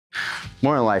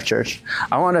Morning, Life Church.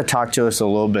 I want to talk to you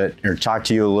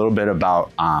a little bit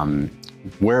about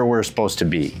where we're supposed to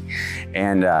be.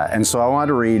 And so I want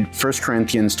to read 1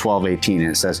 Corinthians 12:18.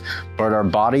 It says, "But our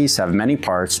bodies have many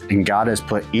parts, and God has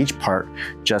put each part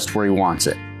just where he wants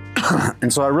it."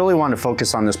 And so I really want to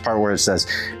focus on this part where it says,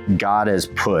 God has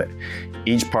put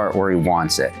each part where he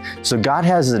wants it. So God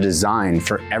has a design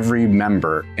for every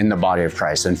member in the body of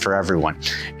Christ and for everyone.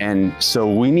 And so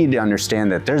we need to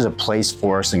understand that there's a place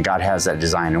for us and God has that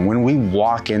design. And when we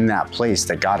walk in that place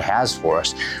that God has for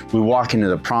us, we walk into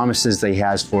the promises that he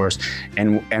has for us,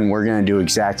 and we're going to do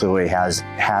exactly what he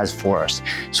has for us.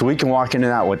 So we can walk into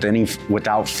that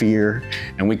without fear,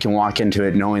 and we can walk into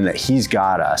it knowing that he's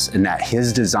got us and that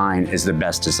his design is the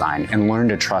best design, and learn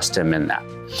to trust him in that.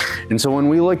 And so when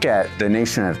we look at the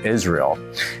nation of Israel,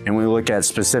 and we look at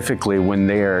specifically when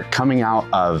they're coming out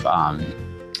of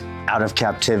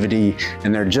captivity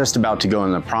and they're just about to go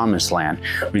in the promised land,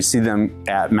 we see them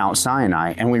at Mount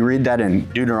Sinai, and we read that in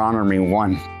Deuteronomy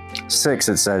 1:6.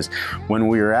 It says, "When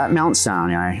we were at Mount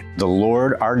Sinai, the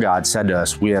Lord our God said to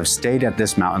us, 'We have stayed at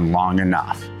this mountain long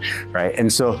enough,'" right?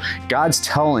 And so God's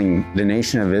telling the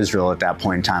nation of Israel at that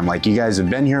point in time, like, you guys have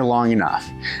been here long enough.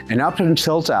 And up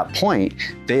until that point,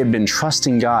 they had been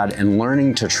trusting God and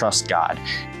learning to trust God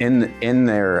in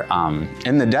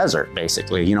the desert,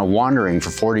 basically, wandering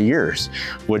for 40 years,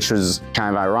 which was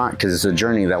kind of ironic because it's a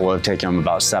journey that will have taken them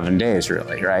about 7 days,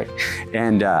 really, right?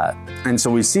 And so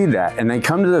we see that, and they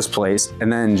come to this place,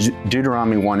 and then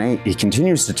Deuteronomy 1:8, he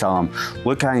continues to tell them,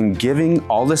 "Look, I am giving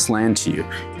all this land to you.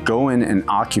 Go in and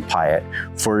occupy it,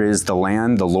 for it is the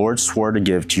land the Lord swore to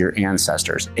give to your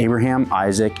ancestors, Abraham,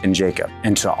 Isaac, and Jacob,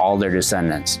 and to all their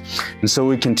descendants." And so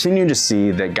we continue to see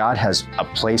that God has a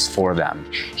place for them.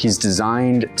 He's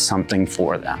designed something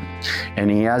for them,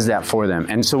 and he has that for them.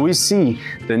 And so we see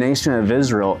the nation of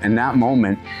Israel in that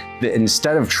moment, that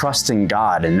instead of trusting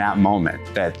God in that moment,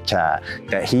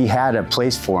 that he had a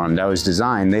place for them that was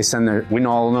designed, we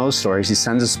all know those stories. He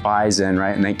sends the spies in,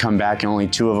 right? And they come back and only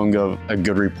 2 of them give a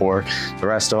good report. The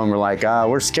rest of them were like,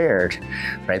 we're scared,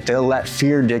 right? They'll let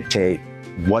fear dictate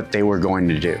what they were going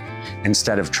to do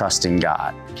instead of trusting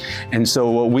God. And so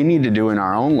what we need to do in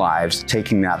our own lives,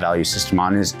 taking that value system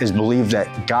on, is believe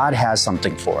that God has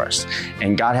something for us,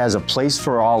 and God has a place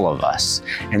for all of us.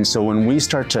 And so when we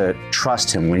start to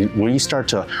trust him, when we start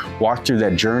to walk through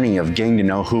that journey of getting to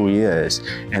know who he is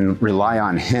and rely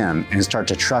on him and start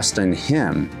to trust in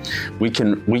him, we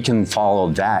can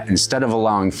follow that instead of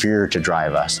allowing fear to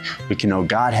drive us. We can know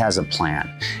God has a plan.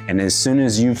 And as soon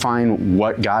as you find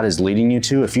what God is leading you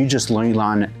to, if you just lean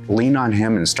on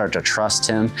him and start to trust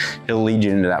him, he'll lead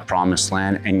you into that promised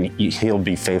land, and he'll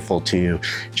be faithful to you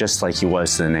just like he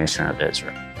was to the nation of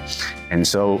Israel.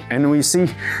 And we see,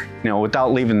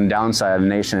 without leaving the downside of the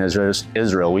nation of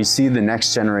Israel, we see the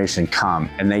next generation come,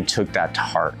 and they took that to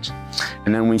heart.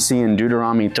 And then we see in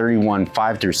Deuteronomy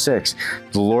 31:5-6,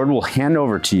 "The Lord will hand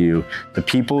over to you the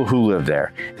people who live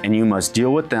there, and you must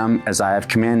deal with them as I have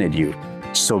commanded you.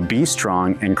 So be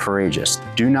strong and courageous.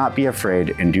 Do not be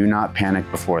afraid and do not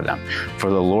panic before them. For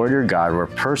the Lord your God will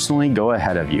personally go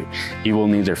ahead of you. He will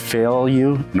neither fail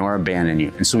you nor abandon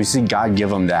you." And so we see God give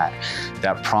them that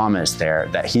promise there,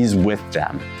 that he's with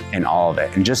them in all of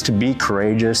it, and just to be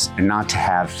courageous and not to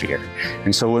have fear.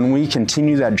 And so when we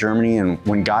continue that journey, and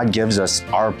when God gives us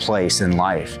our place in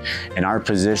life and our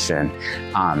position,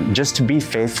 just to be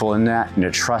faithful in that and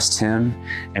to trust him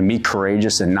and be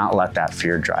courageous and not let that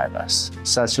fear drive us.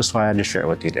 So that's just what I had to share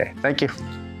with you today. Thank you.